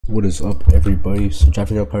What is up, everybody? So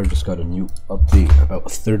Japanese Empire just got a new update,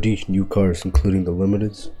 about 30 new cars, including the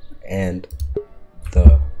limiteds and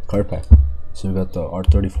the car pack. So we got the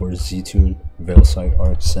R34 Z-Tune, Veilside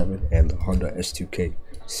RX-7, and the Honda S2K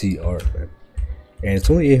CR, man. And it's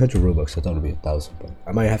only 800 Robux. I thought it'd be 1,000, but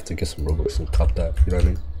I might have to get some Robux and top that, you know what I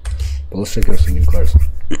mean? But let's check out some new cars.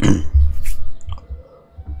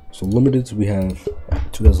 So limiteds, we have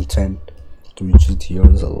 2010 3 GTR.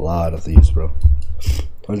 There's a lot of these, bro.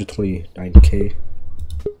 129k.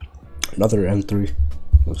 Another M3,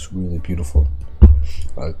 looks really beautiful.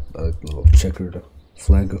 I like the little checkered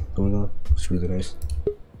flag going on. It's really nice.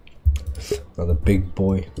 Another big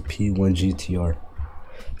boy, the P1 GTR.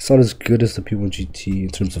 It's not as good as the P1 GT in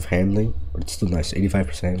terms of handling, but it's still nice.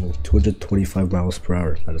 85% handling, 225 miles per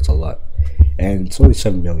hour. That's a lot, and it's only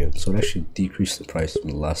 7 million, so it actually decreased the price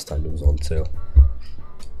from the last time it was on sale.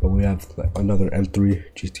 But we have another M3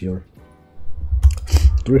 GTR,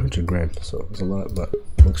 300 grand, so it's a lot, but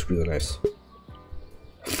it looks really nice.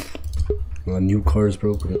 New cars,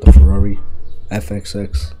 bro. We got the Ferrari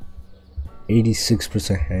FXX,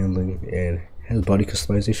 86% handling, and has body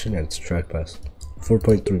customization and it's track pass.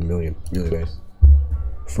 4.3 million, really nice.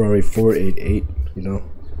 Ferrari 488, you know,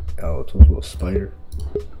 it's a little spider.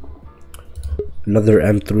 Another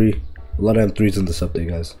M3, a lot of M3s in this update,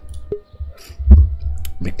 guys.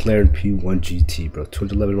 McLaren P1 GT, bro,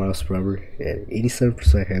 211 miles per hour and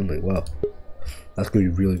 87% handling. Wow, that's gonna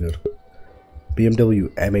be really good. BMW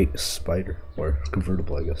M8 Spider, or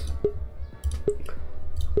convertible, I guess.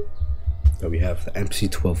 Now we have the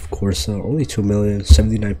MC12 Corsa, only 2 million,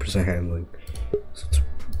 79% handling. So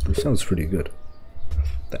it sounds pretty good.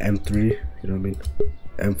 The M3, you know what I mean?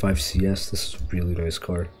 M5 CS, this is a really nice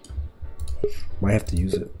car. Might have to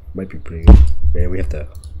use it, might be pretty good. And we have the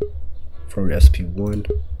Ferrari SP1,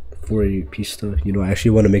 488 Pista. You know, I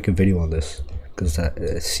actually want to make a video on this because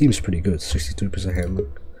it seems pretty good. 63%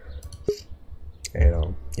 handling.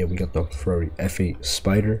 And yeah, we got the Ferrari F8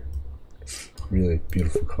 Spider. Really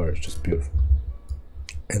beautiful car, it's just beautiful.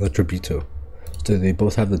 And the Tribito. So they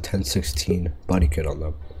both have the 1016 body kit on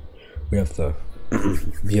them. We have the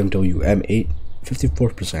BMW M8,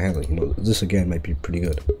 54% handling. You know, this again might be pretty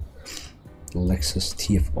good. The Lexus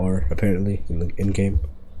TFR apparently in the in-game,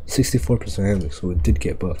 64% handling, so it did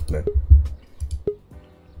get buffed, man.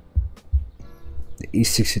 The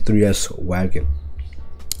E63S wagon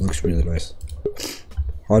looks really nice.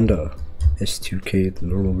 Honda S2K, the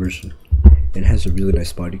normal version. It has a really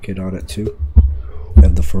nice body kit on it too. We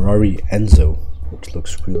have the Ferrari Enzo, which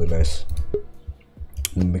looks really nice.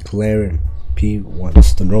 The McLaren P1,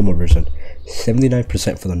 it's the normal version.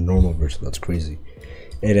 79% for the normal version, that's crazy.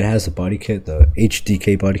 And it has a body kit, the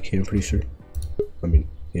HDK body kit, I'm pretty sure. I mean,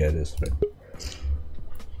 yeah, it is, right?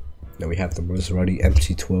 Now we have the Maserati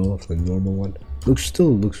MC12, the normal one.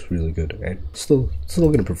 Still looks really good, and still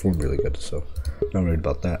gonna perform really good, so not worried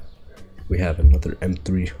about that. We have another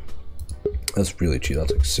M3. That's really cheap,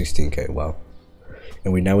 that's like 16k, wow.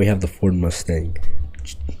 And now we have the Ford Mustang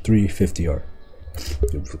 350R.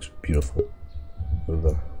 It looks beautiful. With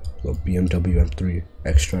the BMW M3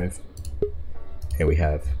 X-Drive. And we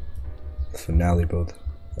have the finale, bro,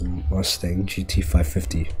 the Mustang GT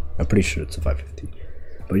 550. I'm pretty sure it's a 550.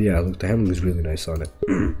 But yeah, look, the handling is really nice on it.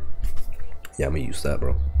 Yeah, I'm gonna use that,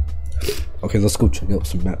 bro. Okay, let's go check out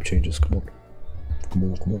some map changes. Come on.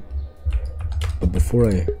 Come on. But before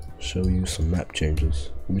I show you some map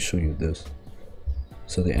changes, let me show you this.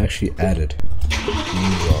 So they actually added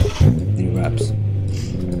new raps.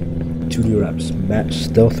 2 new raps. Match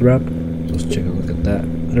Stealth Rap. Let's take a look at that.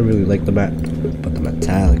 I don't really like the matte, but the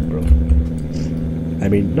metallic, bro. I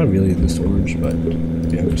mean, not really in this orange, but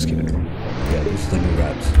yeah, I'm just kidding. Yeah, these are the new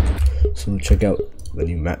raps. So check out the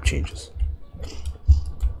new map changes.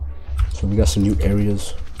 So we got some new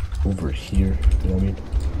areas over here, you know what I mean?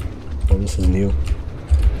 Oh, this is new.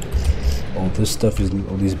 All this stuff is new,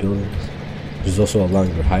 all these buildings. There's also a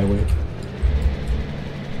longer highway.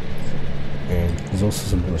 And there's also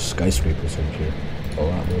some more skyscrapers in here. A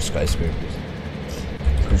lot more skyscrapers.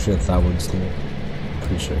 Pretty sure that one's new.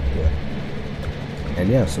 Pretty sure, yeah. And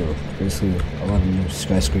yeah, so basically a lot of new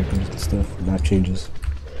skyscrapers and stuff, map changes.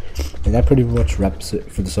 And that pretty much wraps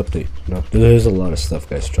it for this update. You know, there's a lot of stuff,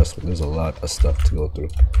 guys, trust me, there's a lot of stuff to go through.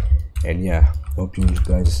 And yeah, hope you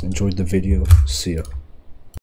guys enjoyed the video. See ya.